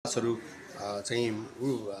सरू चाहिँ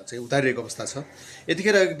उतारिरहेको अवस्था छ।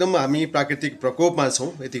 यतिखेर एकदम हामी प्राकृतिक प्रकोपमा छौँ।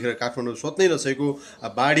 यतिखेर काठमाडौँ सोच्नै नसकेको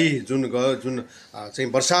बाढी जुन चाहिँ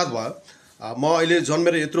वर्षात भयो। म अहिले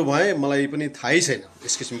जन्मेर यत्रो भएँ, मलाई पनि थाहै छैन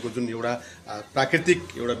यस किसिमको जुन एउटा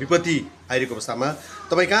प्राकृतिक एउटा विपत्ति आइरहेको अवस्थामा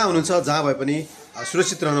तपाईँ कहाँ हुनुहुन्छ, जहाँ भए पनि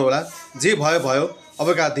सुरक्षित रहनुहोला। जे भयो भयो,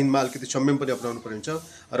 अबका दिनमा अलिकति संयम पनि अपनाउनु पर्ने हुन्छ।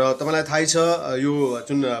 र तपाईँलाई थाहै छ यो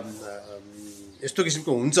जुन यस्तो किसिमको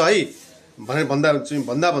हुन्छ है भनेर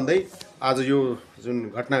भन्दै आज यो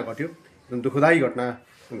जुन घटना घट्यो, जुन दुःखदायी घटना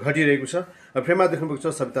घटिरहेको छ। फ्रेममा देख्नुभएको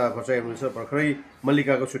छ sabita भट्टराई हुनुहुन्छ। भर्खरै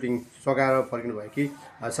मल्लिकाको सुटिङ सघाएर फर्किनु भएकी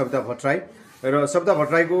sabita भट्टराई। र sabita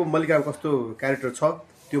भट्टराईको मल्लिकाको कस्तो क्यारेक्टर छ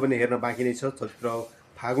त्यो पनि हेर्न बाँकी नै छ। चलचित्र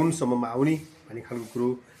फागुनसम्ममा आउने भन्ने खालको कुरो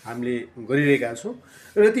हामीले गरिरहेका छौँ।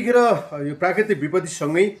 र यतिखेर यो प्राकृतिक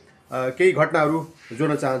विपत्तिसँगै केही घटनाहरू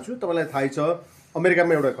जोड्न चाहन्छु। तपाईँलाई थाहै छ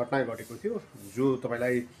अमेरिकामा एउटा घटना घटेको थियो, जो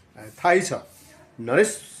तपाईँलाई थाहै छ।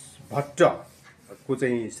 नरेश भट्टको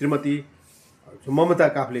चाहिँ श्रीमती mamta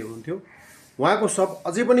kafle हुनुहुन्थ्यो। उहाँको शव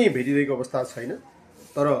अझै पनि भेटिरहेको अवस्था छैन।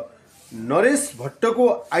 तर नरेश भट्टको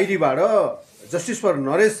आइडीबाट जस्टिस फर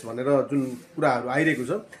नरेश भनेर जुन कुराहरू आइरहेको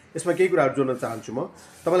छ, यसमा केही कुराहरू जोड्न चाहन्छु। म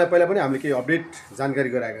तपाईँलाई पहिला पनि हामीले केही अपडेट जानकारी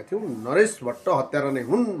गराएका थियौँ। नरेश भट्ट हत्यारा नै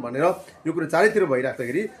हुन् भनेर यो कुरो चारैतिर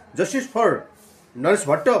भइराख्दाखेरि जस्टिस फर नरेश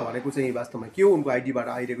भट्ट भनेको चाहिँ वास्तवमा के हो, उनको आइडीबाट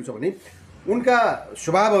आइरहेको छ भने उनका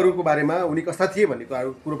स्वभावहरूको बारेमा उनी कस्ता थिए भन्ने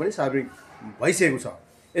कुरो पनि सार्वजनिक भइसकेको छ।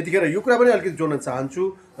 यतिखेर यो कुरा पनि अलिकति जोड्न चाहन्छु।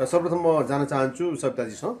 र सर्वप्रथम म जान चाहन्छु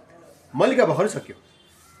सविताजीसँग। मल्लिका भर्खरै सक्यो।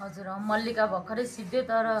 हजुर, मल्लिका भर्खरै सिद्धियो।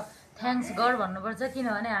 तर थ्याङ्क्स गड भन्नुपर्छ,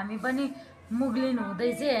 किनभने हामी पनि मुगलिन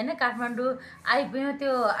हुँदै चाहिँ होइन काठमाडौँ आइपुग्यौँ।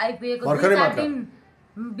 त्यो आइपुगेको 2-4 दिन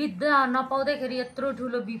बित्दा नपाउँदाखेरि यत्रो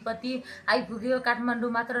ठुलो विपत्ति आइपुग्यो।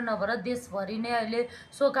 काठमाडौँ मात्र नभएर देशभरि नै अहिले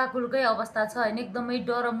शोकाकुलकै अवस्था छ होइन। एकदमै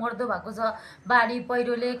डर मर्दो भएको छ। बाढी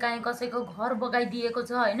पहिरोले काहीँ कसैको घर बगाइदिएको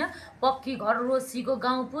छ होइन। पक्की घर रोसिएको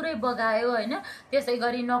गाउँ पुरै बगायो होइन। त्यसै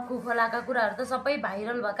गरी नक्कु खोलाका कुराहरू त सबै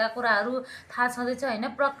भाइरल भएका कुराहरू थाहा छँदैछ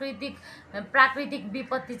होइन। प्राकृतिक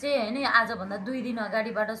विपत्ति चाहिँ होइन आजभन्दा 2 दिन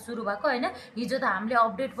अगाडिबाट सुरु भएको होइन। हिजो त हामीले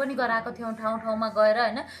अपडेट पनि गराएको थियौँ ठाउँ ठाउँमा गएर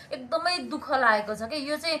होइन। एकदमै दुःख लागेको छ कि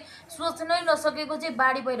यो चाहिँ सोच्नै नसकेको चाहिँ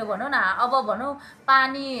बाढी पहिरो भनौँ न। अब भनौँ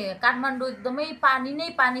पानी काठमाडौँ एकदमै पानी नै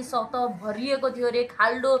पानी सत भरिएको थियो रे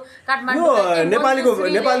खाल्डो काठमाडौँ।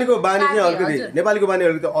 नेपालीको बानी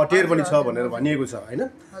अलिकति अटेर पनि छ भनेर भनिएको छ होइन।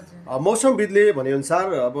 मौसमविदले भनेअनुसार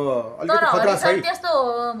अब अलिकति खतरा छ। त्यस्तो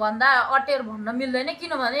भन्दा अटेर भन्न मिल्दैन,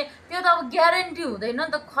 किनभने त्यो त अब ग्यारेन्टी हुँदैन नि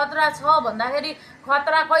त। खतरा छ भन्दाखेरि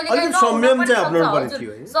खतरा कहिले काहीँ संयम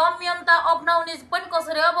त अपनाउने पनि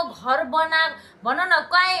कसरी। अब घर भनौँ न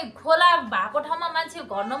कहीँ खोला भएको ठाउँमा मान्छे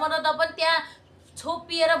घर नबनाउँदा पनि त्यहाँ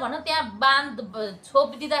छोपिएर भनौँ त्यहाँ बाँध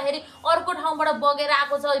छोपिदिँदाखेरि अर्को ठाउँबाट बगेर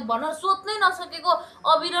आएको छ भनौँ। सोच्नै नसकेको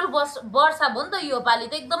अविरल वर्षा भयो नि त यो पालि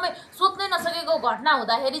त। एकदमै सोच्नै नसकेको घटना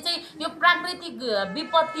हुँदाखेरि चाहिँ यो प्राकृतिक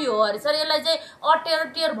विपत्ति हो अरे सर। यसलाई चाहिँ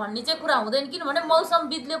अटेर भन्ने चाहिँ कुरा हुँदैन, किनभने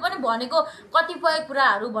मौसमविदले पनि भनेको कतिपय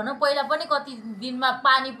कुराहरू भनौँ पहिला पनि कति दिनमा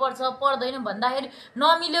पानी पर्दैन भन्दाखेरि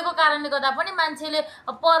नमिलेको कारणले गर्दा पनि मान्छेले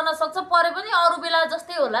पर्न सक्छ। परे पनि अरू बेला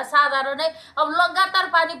जस्तै होला साधारणै। अब लगातार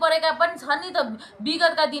पानी परेका पनि छन् नि त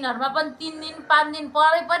विगतका दिनहरूमा पनि 3 दिन 5 दिन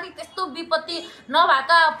परे पनि त्यस्तो विपत्ति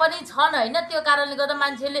नभएका पनि छन् होइन। त्यो कारणले गर्दा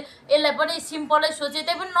मान्छेले यसलाई पनि सिम्पलै सोचे,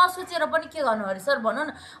 त्यही पनि नसोचेर पनि के गर्नु अरे सर भनौँ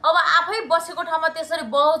न। अब आफै बसेको ठाउँमा त्यसरी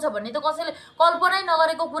बगाउँछ भन्ने त कसैले कल्पनै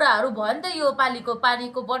नगरेको कुराहरू भयो नि त। यो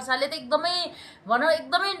पानीको वर्षाले त एकदमै भनौँ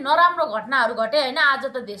एकदमै नराम्रो घटनाहरू घटे होइन। आज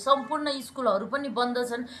त सम्पूर्ण स्कुलहरू पनि बन्द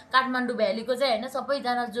छन् काठमाडौँ भ्यालीको चाहिँ होइन।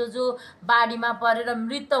 सबैजना जो बाढीमा परेर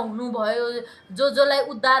मृत हुनुभयो, जसलाई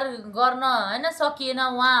उद्धार गर्न होइन सकिएन,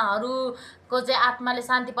 उहाँहरूको चाहिँ आत्माले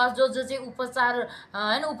शान्ति पाओस्। जो चाहिँ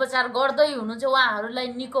उपचार गर्दै हुनुहुन्छ उहाँहरूलाई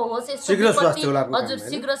निको होस्। हजुर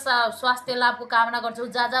शीघ्र स्वास्थ्य लाभको कामना गर्छौँ।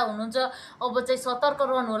 जहाँ हुनुहुन्छ अब चाहिँ सतर्क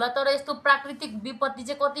रहनु होला। तर यस्तो प्राकृतिक विपत्ति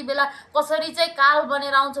चाहिँ कति बेला कसरी चाहिँ काल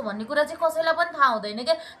बनेर आउँछ भन्ने कुरा चाहिँ कसैलाई पनि थाहा हुँदैन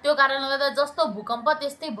क्या। त्यो कारणले गर्दा जस्तो भूकम्प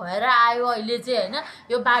त्यस्तै भएर आयो अहिले चाहिँ होइन।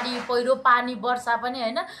 यो बाढी पहिरो पानी वर्षा पनि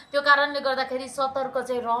होइन। त्यो कारणले गर्दाखेरि सतर्क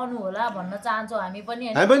चाहिँ रहनु होला भन्न चाहन्छौँ हामी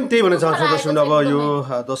पनि। हामी पनि त्यही भन्न चाहन्छौँ। अब यो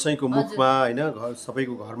दसैँको मुखमा होइन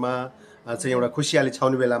सबैको घरमा चाहिँ एउटा खुसियाली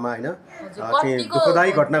छाउने बेलामा होइन चाहिँ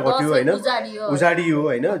दुःखदायी घटना घट्यो होइन, उजाडियो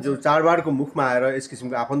होइन। जो चाडबाडको मुखमा आएर यस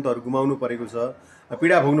किसिमको आफन्तहरू गुमाउनु परेको छ,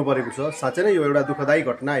 पीडा भोग्नु परेको छ। साँच्चै नै यो एउटा दुःखदायी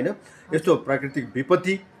घटना होइन। यस्तो प्राकृतिक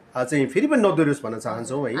विपत्ति चाहिँ फेरि पनि नदोहोरियोस् भन्न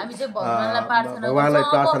चाहन्छौँ है। भगवानलाई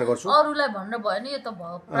प्रार्थना गर्छौँ। अरूलाई भन्नु भएन, यो त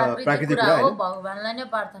प्राकृतिक कुरा हो, भगवानलाई नै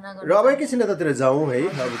प्रार्थना गर्छौँ। र अब एकैछिन यतातिर जाउँ है।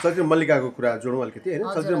 अब चलचित्र मल्लिकाको कुरा जोडौँ अलिकति होइन।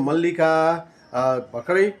 चलचित्र मल्लिका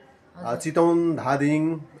भर्खरै चितवन, धादिङ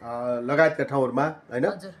लगायतका ठाउँहरूमा होइन,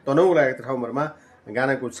 तनहुँ लगायतका ठाउँहरूमा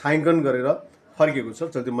गानाको छायाङ्कन गरेर फर्केको छ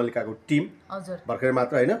चलचित्र मल्लिकाको टिम हजुर भर्खरै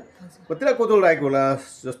मात्र होइन कतिलाई कौतुल लागेको होला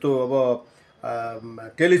जस्तो अब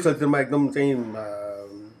टेली चलचित्रमा एकदम चाहिँ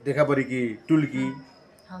देखा परेकी टुल्की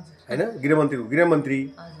होइन गृहमन्त्री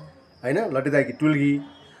होइन लटेदाईकी टुल्की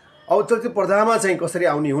अब चलचित्र पर्दामा चाहिँ कसरी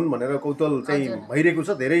आउने हुन् भनेर कौतुल चाहिँ भइरहेको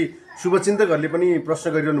छ धेरै शुभचिन्तकहरूले पनि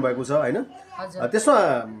प्रश्न गरिरहनु भएको छ होइन त्यसमा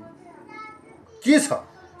के छ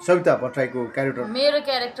सविता भट्टराईको क्यारेक्टर मेरो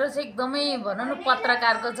क्यारेक्टर चाहिँ एकदमै भनौँ न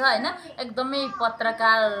पत्रकारको छ होइन एकदमै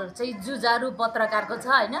पत्रकार चाहिँ जुझारु पत्रकारको छ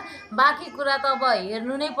होइन बाँकी कुरा त अब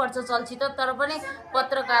हेर्नु नै पर्छ चलचित्र तर पनि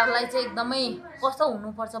पत्रकारलाई चाहिँ एकदमै कस्तो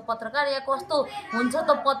हुनुपर्छ पत्रकार या कस्तो हुन्छ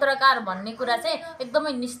त पत्रकार भन्ने कुरा चाहिँ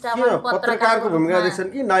एकदमै निष्ठावान पत्रकारको भूमिका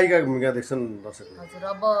देख्छन् कि नायिकाको भूमिका देख्छन् दर्शकले हजुर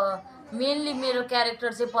अब मेनली मेरो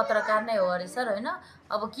क्यारेक्टर चाहिँ पत्रकार नै हो अरे सर होइन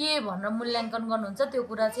अब के भनेर मूल्याङ्कन गर्नुहुन्छ त्यो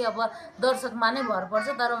कुरा चाहिँ अब दर्शकमा नै भर पर्छ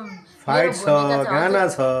तर फाइट छ गाना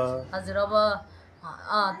छ हजुर अब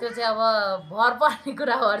त्यो चाहिँ अब भर पर्ने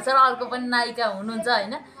कुरा हो सर अर्को पनि नायिका हुनुहुन्छ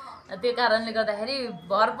होइन त्यो कारणले गर्दाखेरि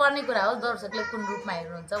भर पर्ने कुरा हो दर्शकले कुन रूपमा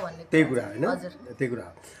हेर्नुहुन्छ भन्ने त्यही कुरा होइन त्यही कुरा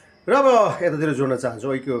र अब यतातिर जोड्न चाहन्छु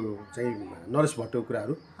अहिलेको चाहिँ नरेश भट्टको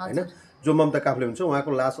कुराहरू होइन जो ममता काफ्ले हुन्छ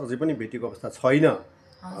उहाँको लास अझै पनि भेटिएको अवस्था छैन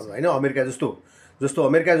होइन अमेरिका जस्तो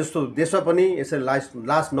अमेरिका जस्तो देशमा पनि यसरी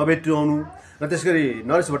लास नभेटिआउनु र त्यसै गरी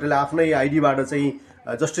नरेश भट्टले आफ्नै आइडीबाट चाहिँ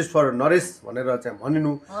जस्टिस फर नरेश भनेर चाहिँ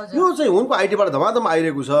भनिनु यो चाहिँ उनको आइडीबाट धमाधम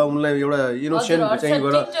आइरहेको छ उनलाई एउटा इनोसेन्ट चाहिँ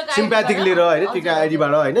गएर सिम्प्याथिक लिएर होइन त्यो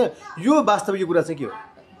आइडीबाट होइन यो वास्तविक कुरा चाहिँ के हो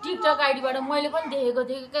टिकटक आइडीबाट मैले पनि देखेको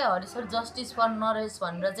थिएँ क्या Hari sir justice for Naresh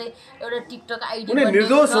भनेर चाहिँ एउटा टिकटक आइडी उनी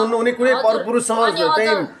निर्दोष हुन् उनी कुनै परपुरुषसँग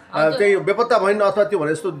चाहिँ बेपत्ता भइन् अथवा त्यो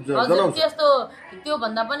भने यस्तो जनाउँछ त्यस्तो त्यो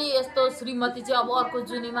भन्दा पनि यस्तो श्रीमती चाहिँ अब अर्को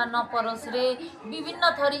जुनीमा नपरोस् रे विभिन्न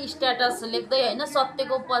थरी स्ट्याटस लेख्दै होइन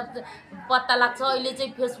सत्यको पत्ता लाग्छ अहिले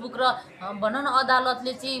चाहिँ फेसबुक र भनौँ न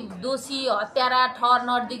अदालतले चाहिँ दोषी हत्यारा ठहर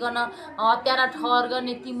नदिकन हत्यारा ठहर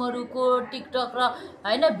गर्ने तिमीहरूको टिकटक र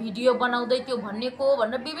होइन भिडियो बनाउँदै त्यो भन्नेको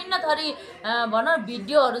भनेर विभिन्न थरी भनौँ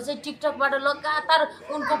भिडियोहरू चाहिँ टिकटकबाट लगातार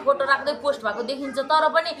उनको फोटो राख्दै पोस्ट भएको देखिन्छ तर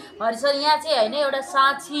पनि हरि सर यहाँ चाहिँ होइन एउटा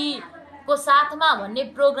साक्षीको साथमा भन्ने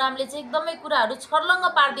प्रोग्रामले चाहिँ एकदमै कुराहरू छर्लङ्ग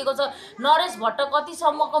पारिदिएको छ नरेश भट्ट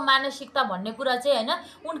कतिसम्मको मानसिकता भन्ने कुरा चाहिँ होइन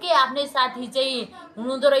उनकै आफ्नै साथी चाहिँ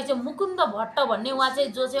हुनुहुँदो रहेछ मुकुन्द भट्ट भन्ने उहाँ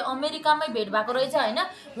चाहिँ जो चाहिँ अमेरिकामै भेट भएको रहेछ होइन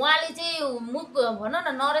उहाँले चाहिँ भनौँ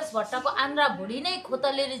न नरेश भट्टको आन्द्रा भुँडी नै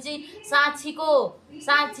खोतलेर चाहिँ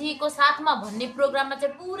साक्षीको साथमा भन्ने प्रोग्राममा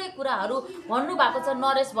चाहिँ पुरै कुराहरू भन्नुभएको छ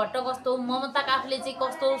नरेश भट्ट कस्तो ममता काफ्ले चाहिँ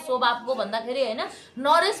कस्तो स्वभावको भन्दाखेरि होइन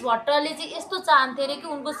नरेश भट्टले चाहिँ यस्तो चाहन्थे अरे कि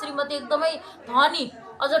उनको श्रीमती एकदमै धनी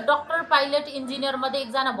अझ डक्टर पाइलट इन्जिनियर मध्ये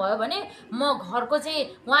एकजना भयो भने म घरको चाहिँ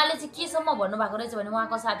उहाँले चाहिँ केसम्म भन्नुभएको रहेछ भने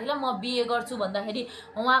उहाँको साथीलाई म बिए गर्छु भन्दाखेरि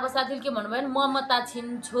उहाँको साथीले के भन्नुभयो भने ममता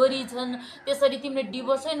छिन् छोरी छन् त्यसरी तिमीले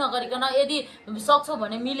डिभोर्सै नगरिकन यदि सक्छौ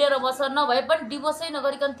भने मिलेर बस नभए पनि डिभोर्सै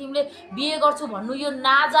नगरिकन तिमीले बिए गर्छु भन्नु यो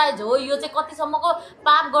नाजायज हो यो चाहिँ कतिसम्मको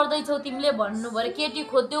पाप गर्दैछौ तिमीले भन्नुभयो केटी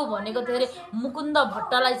खोज्यौ भनेको थियो अरे मुकुन्द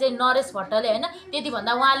भट्टलाई चाहिँ नरेश भट्टले होइन त्यति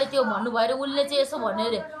भन्दा उहाँले त्यो भन्नुभयो अरे उनले चाहिँ यसो भन्यो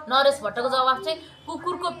अरे नरेश भट्टको जवाब चाहिँ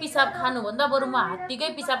कुकुरको पिसाब खानुभन्दा बरु म हात्तीकै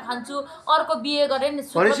पिसाब खान्छु अर्को बिहे गरे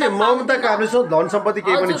नि ममता काफ्लेसँग धन सम्पत्ति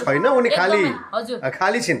केही पनि छैन उनी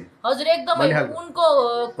खाली छिन् हजुर एकदमै उनको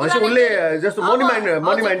उनले जस्तो मनी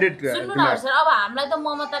माइन्डेड सुन्नु न सर अब हामीलाई त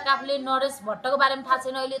ममता काफ्ले नरेश भट्टको बारेमा थाहा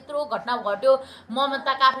छैन अहिले यत्रो घटना घट्यो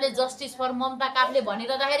ममता काफ्ले जस्टिस फर ममता काफ्ले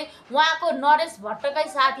भनिरहँदाखेरि उहाँको नरेश भट्टकै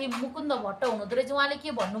साथी मुकुन्द भट्ट हुनुहुँदो रहेछ उहाँले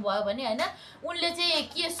के भन्नुभयो भने होइन उनले चाहिँ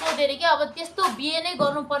के सोधेर कि अब त्यस्तो बिहे नै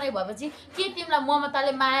गर्नुपर्ने भएपछि के तिमीलाई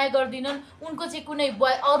ममताले माया गर्दिनन् उनको चाहिँ कुनै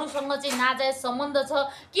अरूसँग चाहिँ नाजायज सम्बन्ध छ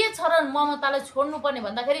के छ र ममतालाई छोड्नुपर्ने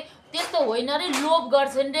भन्दाखेरि त्यस्तो होइन रे लोभ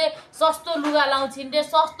गर्छन् रे सस्तो लुगा लाउँछिन् रे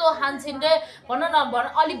सस्तो खान्छन् रे भनौँ न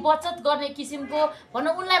अलिक बचत गर्ने किसिमको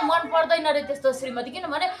भनौँ उनलाई मन पर्दैन रे त्यस्तो श्रीमती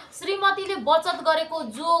किनभने श्रीमतीले बचत गरेको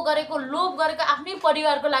जो गरेको लोभ गरेको आफ्नै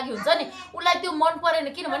परिवारको लागि हुन्छ नि उनलाई त्यो मन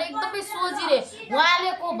परेन किनभने एकदमै सोझिरे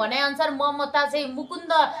उहाँले को भनेअनुसार ममता चाहिँ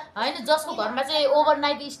मुकुन्द होइन जसको घरमा चाहिँ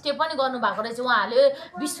ओभरनाइट स्टे पनि गर्नुभएको रहेछ उहाँले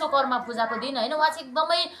विश्वकर्मा पूजाको दिन होइन उहाँ चाहिँ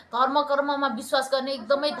एकदमै धर्म कर्ममा विश्वास गर्ने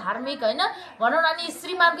एकदमै धार्मिक होइन भनौँ न अनि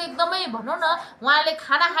श्रीमानको एकदमै भनौँ न उहाँले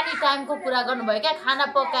खाना खाने टाइमको कुरा गर्नुभयो क्या खाना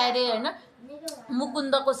पकाएर होइन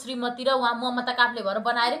मुकुन्दको श्रीमती र उहाँ ममता काफ्ले भएर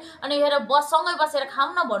बनाएर अनि हेर सँगै बसेर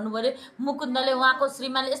खाउँ न भन्नुभयो अरे मुकुन्दले उहाँको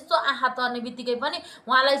श्रीमानले यस्तो आँखा तर्ने बित्तिकै पनि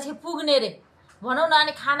उहाँलाई चाहिँ पुग्ने रे भनौँ न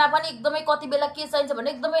अनि खाना पनि एकदमै कति बेला के चाहिन्छ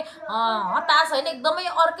भने एकदमै हताश होइन एकदमै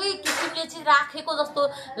अर्कै किसिमले चाहिँ राखेको जस्तो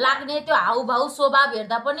लाग्ने त्यो हाउभाउ स्वभाव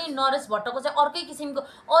हेर्दा पनि नरेश भट्टको चाहिँ अर्कै किसिमको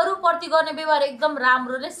अरूप्रति गर्ने व्यवहार एकदम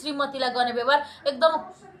राम्रो रे श्रीमतीलाई गर्ने व्यवहार एकदम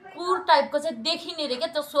क्रूर टाइपको चाहिँ देखिने रे क्या,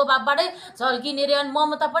 त्यो स्वभावबाटै झल्किने रे। अनि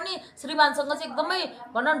ममता पनि श्रीमानसँग चाहिँ एकदमै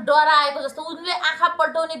भनौँ डराएको जस्तो, उनले आँखा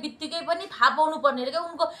पल्टाउने बित्तिकै पनि थाहा पाउनु पर्ने रे क्या,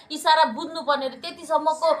 उनको इसारा बुझ्नु पर्ने रे।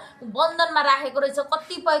 त्यतिसम्मको बन्धनमा राखेको रहेछ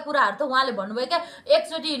कतिपय कुराहरू त उहाँले भन्नुभयो क्या।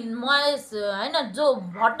 एकचोटि महेश होइन जो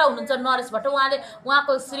भट्ट हुनुहुन्छ नरेश भट्ट,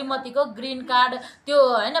 उहाँको श्रीमतीको ग्रिन कार्ड त्यो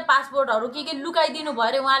होइन पासपोर्टहरू के लुकाइदिनु भयो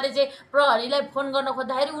अरे। उहाँले चाहिँ प्रहरीलाई फोन गर्न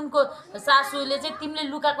खोज्दाखेरि उनको सासूले चाहिँ तिमीले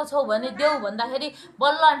लुकाएको छौ भने देऊ भन्दाखेरि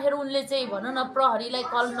बल्ल अनिखेर उनले चाहिँ भनौँ न प्रहरीलाई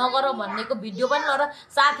कल नगर भन्नेको भिडियो पनि ल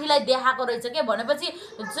साथीलाई देखाएको रहेछ के। भनेपछि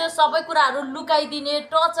जो सबै कुराहरू लुकाइदिने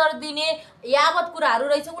टर्चर दिने यावत कुराहरू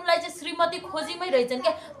रहेछ, उनलाई चाहिँ श्रीमती खोजीमै रहेछन्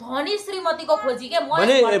क्या, धनी श्रीमतीको खोजी क्या।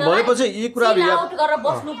 भनेपछि यी कुराहरू आउट गरेर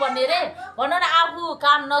बस्नुपर्ने रे भन न, आफू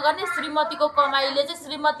काम नगर्ने श्रीमतीको कमाइले चाहिँ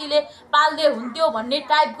श्रीमतीले पाल्दै हुन्थ्यो भन्ने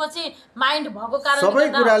टाइपको चाहिँ माइन्ड भएको कारण सबै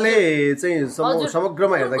कुराले चाहिँ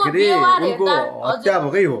समग्रमा हेर्दाखेरि उनको हत्या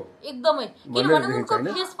भएकै हो एकदमै। किनभने उनको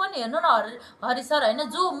फेस पनि हेर्नु न हरि सर होइन,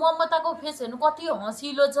 जो ममताको फेस हेर्नु कति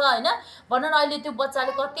हँसिलो छ होइन। भन न अहिले त्यो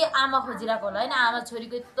बच्चाले कति आमा खोजिरहेको होला होइन, आमा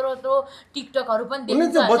छोरीको यत्रो टिकटकहरू पनि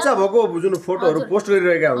देखिन्छ। बच्चा भएको जुन फोटोहरू पोस्ट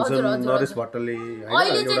गरिरहेका हुन्छन् नरेश भट्टले,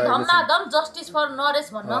 अहिले चाहिँ धमाधम जस्टिस फर नरेश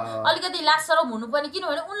भन्न अलिकति लाजसरम हुनु पनि।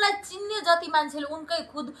 किनभने उनलाई चिन्ने जति मान्छेले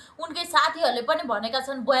उनकै साथीहरूले पनि भनेका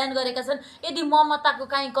छन्, बयान गरेका छन्, यदि ममताको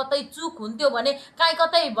काहीँ कतै चुक हुन्थ्यो भने, काहीँ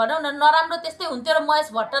कतै भनौँ न नराम्रो त्यस्तै हुन्थ्यो र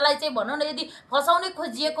महेश भट्टलाई चाहिँ भनौँ न यदि फसाउनै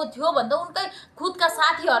खोजिएको थियो भने त उनकै खुदका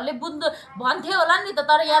साथीहरूले भन्थे होला नि त।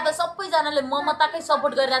 तर यहाँ त सबैजनाले ममताकै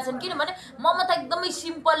सपोर्ट गरिरहेछन्, किनभने ममता एकदमै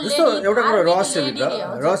सिम्पल लेडी। एउटा कुरा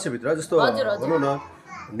रहस्यभित्र जस्तो भनौँ न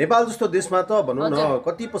नेपाल जस्तो देशमा त भनौँ न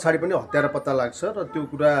कति पछाडि पनि हत्यारा पत्ता लाग्छ र त्यो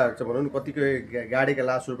कुरा चाहिँ भनौँ न कतिकै गाडेका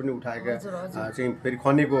लासहरू पनि उठाएका चाहिँ फेरि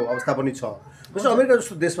खनेको अवस्था पनि छ। जस्तो अमेरिका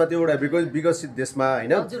जस्तो देशमा त्यो एउटा विकसित देशमा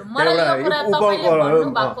होइन,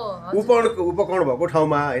 उपकरण भएको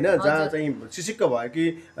ठाउँमा होइन, जहाँ चाहिँ सिसिक्क भयो कि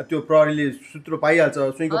त्यो प्रहरीले सूत्र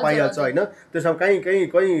पाइहाल्छ, सुइँको पाइहाल्छ होइन, त्यसमा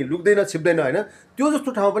कहीँ लुक्दैन छिप्दैन होइन, त्यो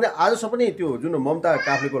जस्तो ठाउँ पनि आजसम्म पनि त्यो जुन ममता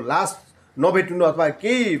काफ्लेको लास नभेटिनु अथवा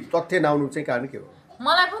केही तथ्य नआउनु चाहिँ कारण के हो?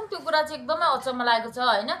 मलाई पनि त्यो कुरा चाहिँ एकदमै अचम्म लागेको छ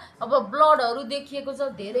होइन। अब ब्लडहरू देखिएको छ,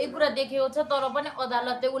 धेरै कुरा देखिएको छ, तर पनि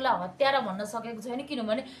अदालतले उसलाई हत्यारा भन्न सकेको छैन,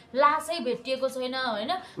 किनभने लासै भेटिएको छैन होइन।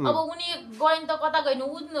 अब उनी गइन् त कता गइन्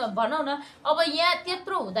भनौँ न। अब यहाँ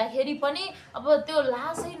त्यत्रो हुँदाखेरि पनि अब त्यो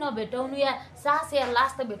लासै नभेटाउनु या सास या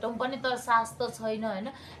लास त भेटाउनु पनि, तर सास त छैन होइन।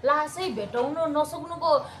 लासै भेटाउनु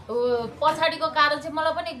नसक्नुको पछाडिको कारण चाहिँ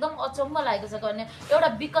मलाई पनि एकदम अचम्म लागेको छ। किनभने एउटा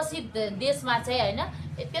विकसित देशमा चाहिँ होइन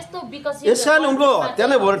त्यस्तो विकसित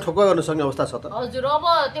त्यसलाई भएर ठोक्का गर्न सक्ने अवस्था छ त। हजुर, अब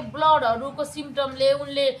त्यो ब्लडहरूको सिम्टमले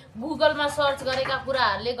उनले गुगलमा सर्च गरेका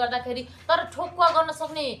कुराहरूले गर्दाखेरि, तर ठोक्का गर्न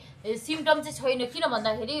सक्ने सिम्टम चाहिँ छैन। किन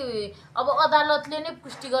भन्दाखेरि अब अदालतले नै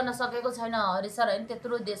पुष्टि गर्न सकेको छैन हरि सर होइन।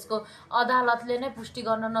 त्यत्रो देशको अदालतले नै पुष्टि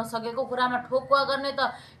गर्न नसकेको कुरामा ठोक्का गर्ने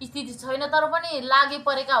त स्थिति छैन, तर पनि लागि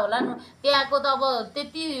परेका होलान्। त्यहाँको त अब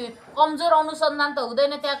त्यति कमजोर अनुसन्धान त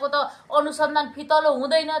हुँदैन, त्यहाँको त अनुसन्धान फितलो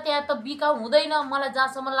हुँदैन, त्यहाँ त बिकाउ हुँदैन मलाई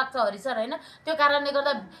जहाँसम्म लाग्छ हरि सर होइन। त्यो कारणले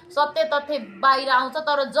गर्दा सत्य तथ्य बाहिर आउँछ,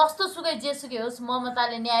 तर जस्तो सुकै जेसुकै होस्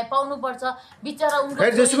ममताले न्याय पाउनुपर्छ बिचरा। उनको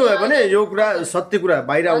जेसुकै भयो भने यो कुरा सत्य कुरा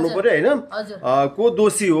बाहिर आउनु पर्यो होइन। को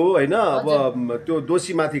दोषी हो होइन, अब त्यो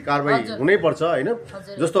दोषीमाथि कारबाही हुनैपर्छ होइन।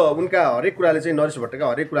 जस्तो उनका हरेक कुराले चाहिँ नरेश भट्टका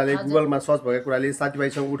हरेक कुराले गुगलमा सर्च भएको कुराले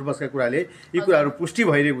साथीभाइसँग उठबसका कुराले यी कुराहरू पुष्टि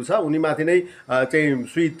भइरहेको छ, उनीमाथि नै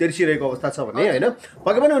चाहिँ सुई तेर्सिरहेको अवस्था छ भने होइन,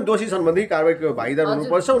 पक्कै पनि दोषी छन् भनेदेखि कारबाहीको भागीदार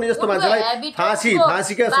हुनुपर्छ। उनी जस्तो मान्छेलाई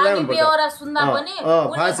फाँसीका सजाय हुनुपर्छ।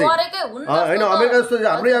 फाँसी होइन, अमेरिका जस्तो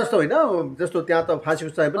हाम्रै जस्तो होइन, जस्तो त्यहाँ त फाँसीको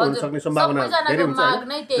सजाय पनि हुन सक्ने सम्भावना धेरै हुन्छ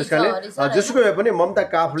होइन। त्यस कारणले जेसुकै भए पनि ममता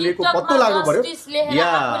काफ्लेको पत्तो लाग्नु पर्यो, या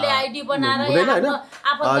हुँदैन होइन,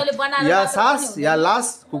 या सास या लास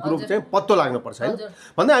कुकुर चाहिँ पत्तो लाग्नुपर्छ होइन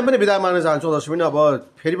भन्दै हामी पनि बिदा माग्न चाहन्छौँ। दर्शक पनि अब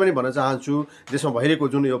फेरि पनि भन्न चाहन्छु, देशमा भइरहेको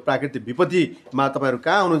जुन यो प्राकृतिक विपत्तिमा तपाईँहरू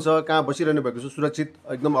कहाँ हुनुहुन्छ, कहाँ बसिरहनु भएको छ, सुरक्षित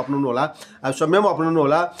एकदम अपनाउनु होला, संयम अपनाउनु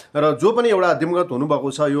होला। र जो पनि एउटा दिवंगत हुनुभएको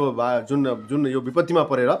छ यो जुन यो विपत्तिमा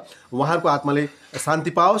परेर उहाँहरूको आत्माले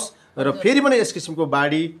शान्ति पाओस् र फेरि पनि यस किसिमको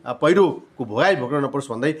बाढी पहिरोको भोगाई भोग्न नपरोस्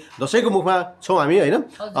भन्दै दसैँको मुखमा छौँ हामी होइन।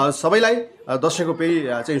 सबैलाई दसैँको फेरि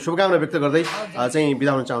चाहिँ शुभकामना व्यक्त गर्दै चाहिँ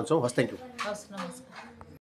बिदा हुन चाहन्छौँ। हस्, थ्याङ्क यू।